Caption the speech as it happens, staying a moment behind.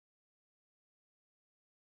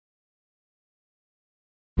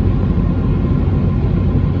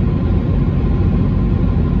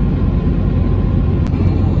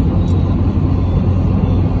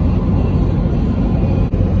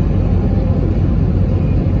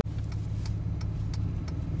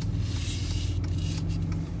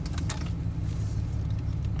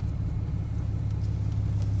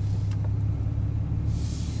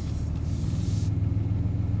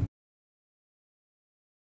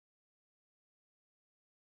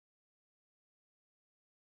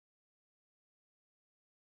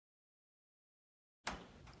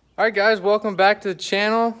Alright guys, welcome back to the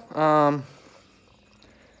channel.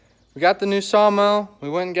 We got the new sawmill. We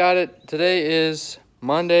went and got it. Today is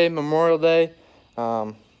Monday, Memorial Day.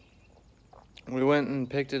 We went and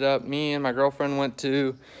picked it up. Me and my girlfriend went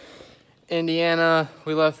to Indiana.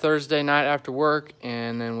 We left Thursday night after work,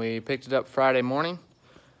 and then we picked it up Friday morning.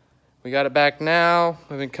 We got it back now.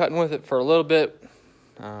 We've been cutting with it for a little bit.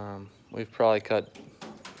 We've probably cut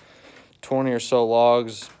 20 or so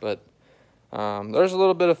logs, but there's a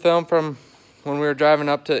little bit of film from when we were driving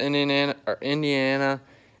up to Indiana,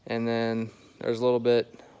 and then there's a little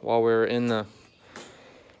bit while we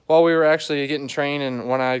were actually getting trained and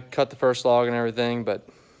when I cut the first log and everything, but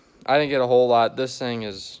I didn't get a whole lot. This thing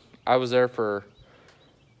is, I was there for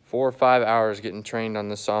 4 or 5 hours getting trained on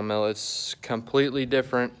this sawmill. It's completely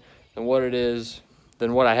different than what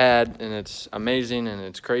I had, and it's amazing and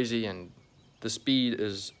it's crazy, and the speed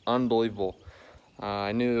is unbelievable.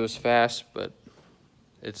 I knew it was fast, but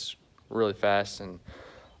it's really fast, and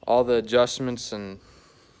all the adjustments, and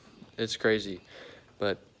it's crazy.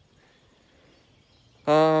 But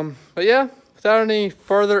yeah, without any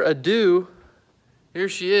further ado, here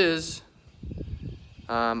she is.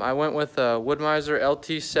 I went with a Woodmizer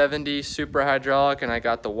Lt70 super hydraulic, and I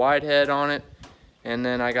got the wide head on it, and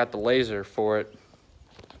then I got the laser for it.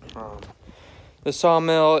 The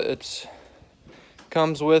sawmill,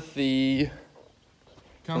 comes with the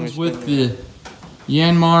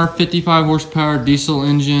Yanmar 55 horsepower diesel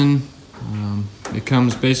engine. It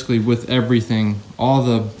comes basically with everything, all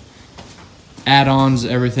the add-ons,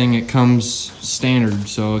 everything. It comes standard.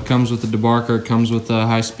 So it comes with the debarker, it comes with the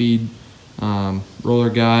high-speed roller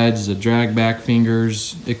guides, the drag back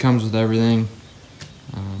fingers. It comes with everything,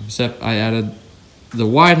 except I added the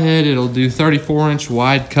wide head. It'll do 34-inch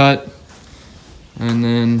wide cut, and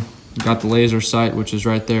then got the laser sight, which is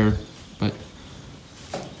right there. But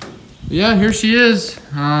yeah, here she is.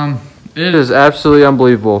 It is absolutely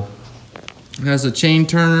unbelievable. It has a chain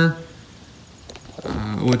turner,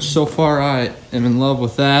 which so far I am in love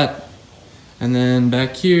with that. And then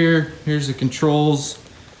back here's the controls.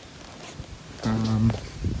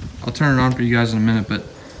 I'll turn it on for you guys in a minute, but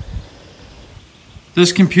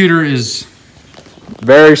this computer is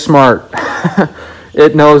very smart.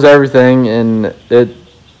 It knows everything, and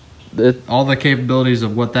all the capabilities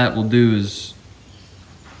of what that will do is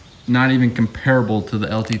not even comparable to the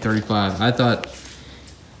LT35. I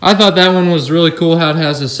thought that one was really cool how it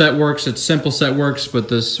has a set works. It's simple set works, but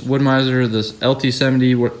this Woodmizer, this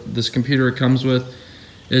LT70, what this computer it comes with,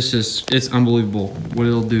 it's unbelievable what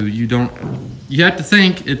it'll do. You have to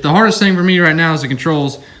think, the hardest thing for me right now is the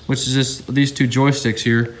controls, which is just these two joysticks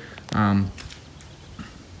here.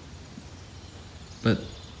 But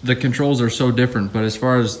the controls are so different. But as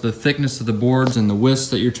far as the thickness of the boards and the widths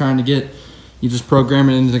that you're trying to get, you just program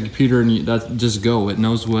it into the computer and that just go. It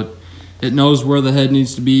knows where the head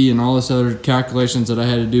needs to be, and all this other calculations that I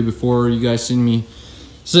had to do before. You guys seen me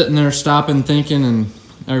sitting there stopping, thinking, and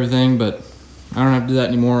everything, but I don't have to do that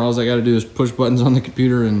anymore. All I got to do is push buttons on the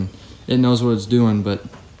computer, and it knows what it's doing. But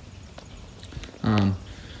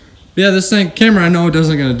yeah, this camera, I know it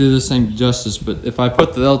doesn't gonna do this thing justice, but if I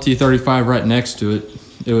put the LT35 right next to it,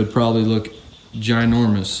 it would probably look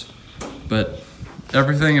ginormous. But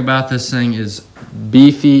everything about this thing is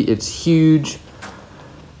beefy. It's huge.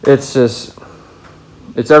 It's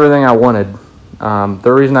everything I wanted.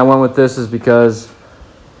 The reason I went with this is because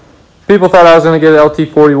people thought I was going to get an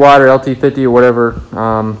LT40 wide or LT50 or whatever.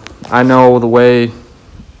 I know the way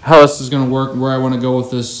how this is going to work, where I want to go with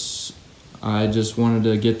this. I just wanted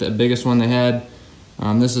to get the biggest one they had.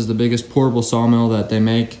 This is the biggest portable sawmill that they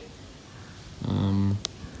make.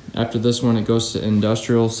 After this one, it goes to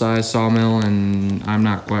industrial size sawmill, and I'm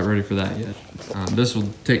not quite ready for that yet. This will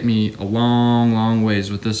take me a long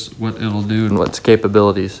ways with this, what it'll do and its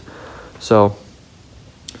capabilities. So,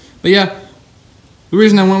 but yeah, the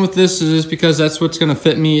reason I went with this is because that's what's gonna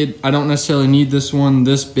fit me. I don't necessarily need this one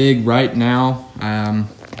this big right now,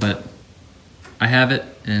 but I have it,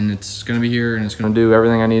 and it's gonna be here, and it's gonna do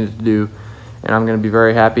everything I need it to do, and I'm gonna be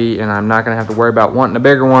very happy, and I'm not gonna have to worry about wanting a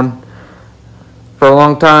bigger one for a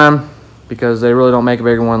long time, because they really don't make a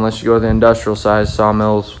bigger one unless you go to the industrial size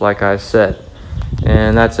sawmills, like I said.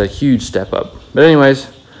 And that's a huge step up. But anyways,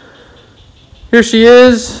 here she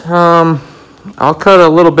is. I'll cut a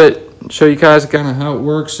little bit, show you guys kind of how it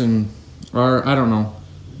works, or I don't know.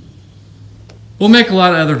 We'll make a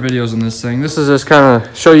lot of other videos on this thing. This is just kind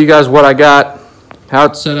of show you guys what I got, how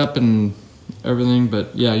it's set up and everything.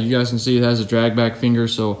 But yeah, you guys can see it has a drag back finger,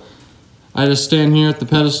 so I just stand here at the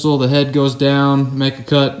pedestal, the head goes down, make a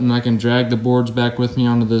cut, and I can drag the boards back with me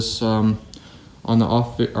onto this, on the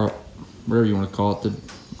off, or whatever you want to call it, the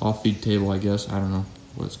off-feed table, I guess. I don't know.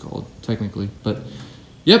 what it's called technically. But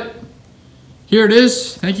yep, here it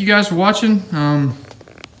is. Thank you guys for watching.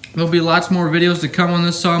 There'll be lots more videos to come on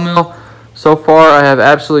this sawmill. So far, I have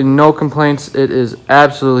absolutely no complaints. It is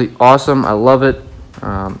absolutely awesome. I love it.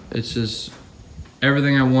 It's just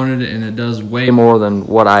everything I wanted, and it does way more than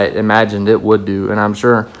what I imagined it would do. And I'm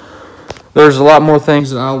sure there's a lot more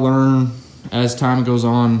things that I'll learn as time goes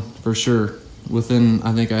on, for sure. Within,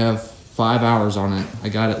 I think I have 5 hours on it. I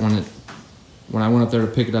got it when I went up there to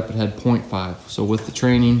pick it up, it had 0.5. So with the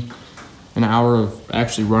training, an hour of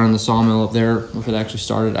actually running the sawmill up there, if it actually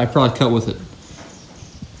started, I probably cut with it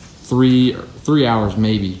 3 hours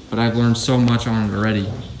maybe. But I've learned so much on it already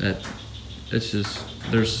that it's just,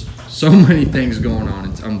 there's so many things going on.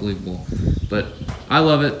 It's unbelievable. But I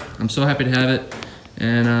love it. I'm so happy to have it.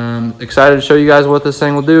 And I'm excited to show you guys what this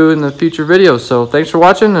thing will do in the future videos. So thanks for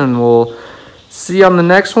watching, and we'll see you on the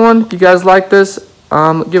next one. If you guys like this,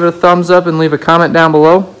 give it a thumbs up and leave a comment down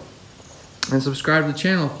below. And subscribe to the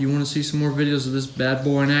channel if you want to see some more videos of this bad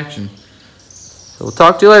boy in action. So we'll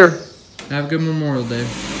talk to you later. Have a good Memorial Day.